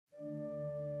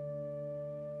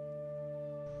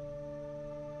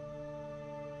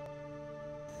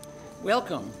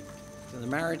Welcome to the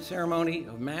marriage ceremony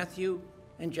of Matthew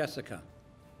and Jessica.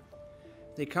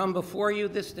 They come before you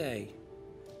this day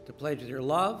to pledge their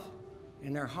love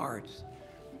and their hearts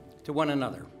to one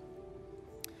another.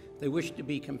 They wish to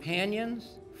be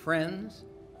companions, friends,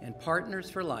 and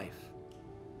partners for life.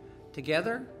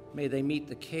 Together, may they meet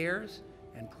the cares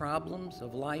and problems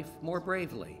of life more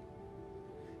bravely.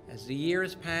 As the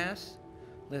years pass,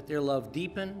 let their love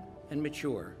deepen and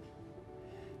mature.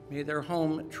 May their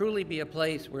home truly be a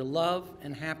place where love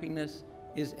and happiness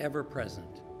is ever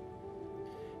present.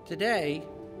 Today,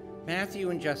 Matthew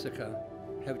and Jessica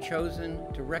have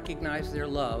chosen to recognize their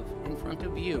love in front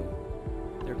of you,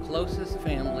 their closest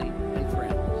family and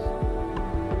friends.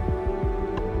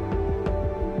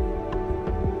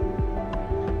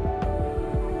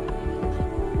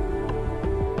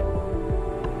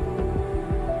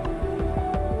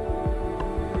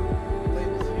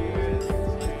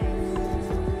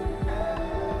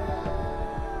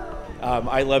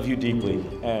 I love you deeply,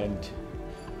 and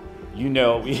you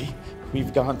know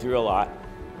we've gone through a lot.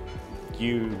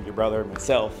 You, your brother,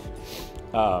 myself,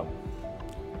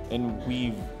 and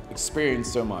we've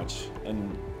experienced so much.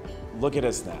 And look at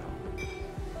us now.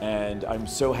 And I'm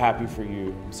so happy for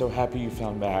you. I'm so happy you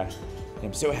found Matt. And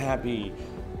I'm so happy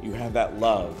you have that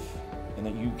love, and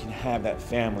that you can have that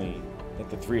family that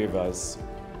the three of us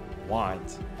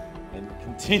want and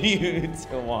continue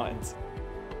to want.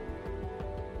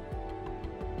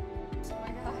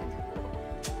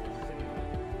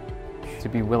 To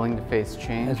be willing to face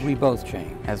change. As we both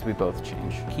change. As we both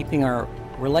change. Keeping our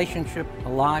relationship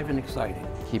alive and exciting.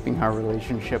 Keeping our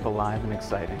relationship alive and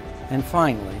exciting. And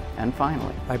finally. And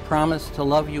finally. I promise to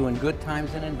love you in good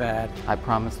times and in bad. I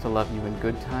promise to love you in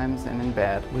good times and in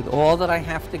bad. With all that I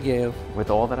have to give.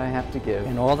 With all that I have to give.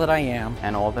 And all that I am.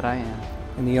 And all that I am.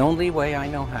 In the only way I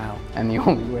know how. And the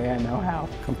only way I know how.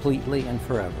 Completely and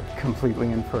forever.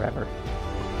 Completely and forever.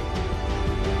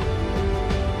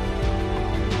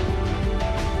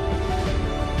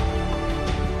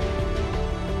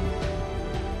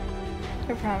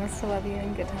 I promise to love you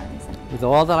in good times. With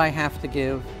all that I have to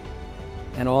give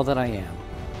and all that I am.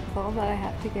 With all that I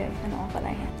have to give and all that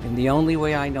I am. In the only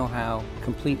way I know how,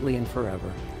 completely and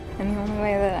forever. In the only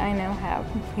way that I know how,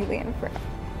 completely and forever.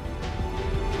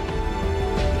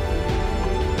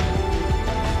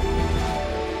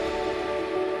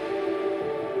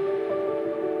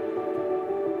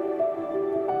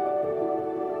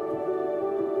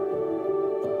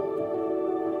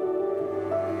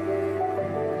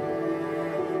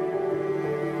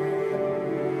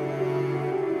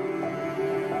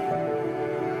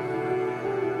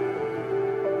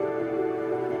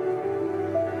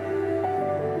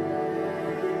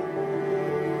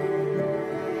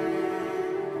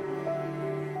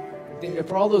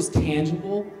 For all those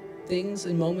tangible things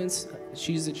and moments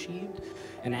she's achieved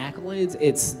and accolades,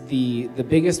 it's the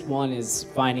biggest one is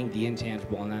finding the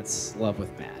intangible, and that's love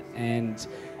with Matt. And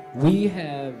we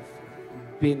have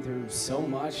been through so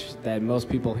much that most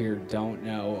people here don't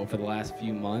know over the last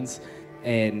few months,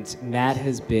 and Matt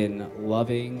has been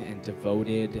loving and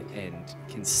devoted and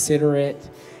considerate,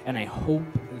 and I hope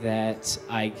that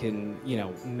I can,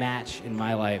 match in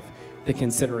my life the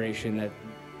consideration that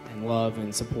and love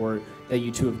and support that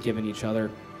you two have given each other.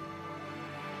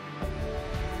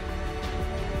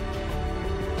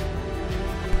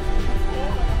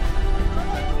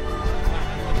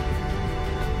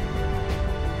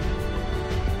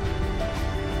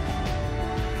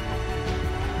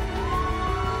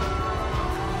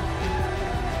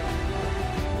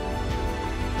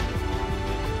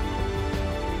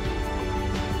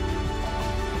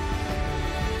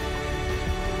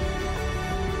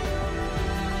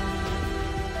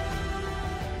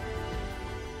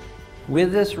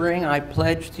 With this ring, I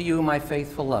pledge to you my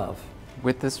faithful love.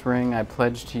 With this ring, I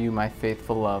pledge to you my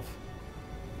faithful love.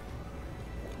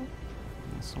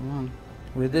 That's the one.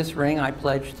 With this ring, I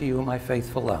pledge to you my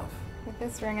faithful love. With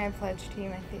this ring, I pledge to you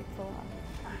my faithful love.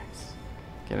 Nice.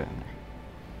 Get it in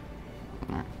there.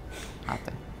 All right. Out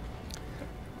there.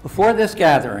 Before this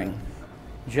gathering,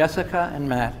 Jessica and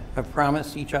Matt have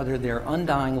promised each other their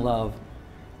undying love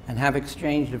and have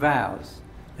exchanged vows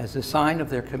as a sign of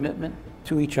their commitment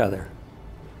to each other.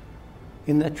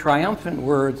 In the triumphant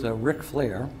words of Ric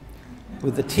Flair,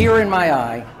 with a tear in my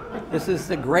eye, this is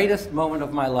the greatest moment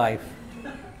of my life.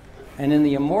 And in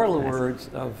the immortal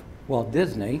words of Walt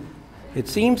Disney, it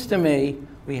seems to me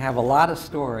we have a lot of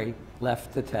story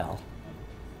left to tell.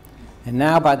 And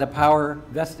now, by the power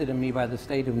vested in me by the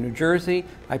state of New Jersey,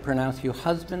 I pronounce you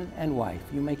husband and wife.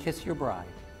 You may kiss your bride.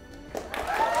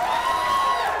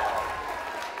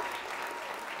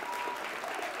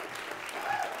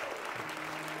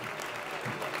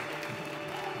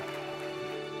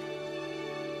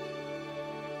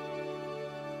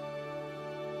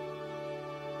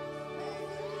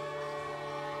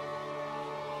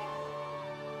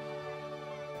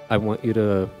 I want you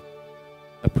to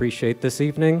appreciate this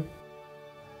evening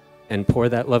and pour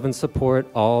that love and support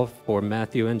all for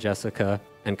Matthew and Jessica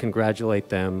and congratulate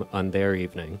them on their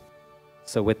evening.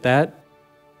 So with that,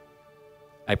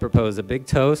 I propose a big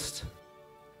toast.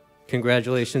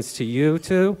 Congratulations to you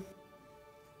two,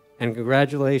 and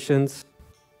congratulations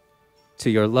to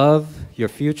your love, your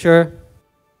future.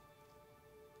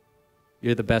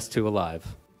 You're the best two alive.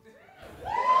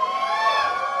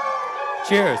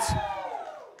 Cheers.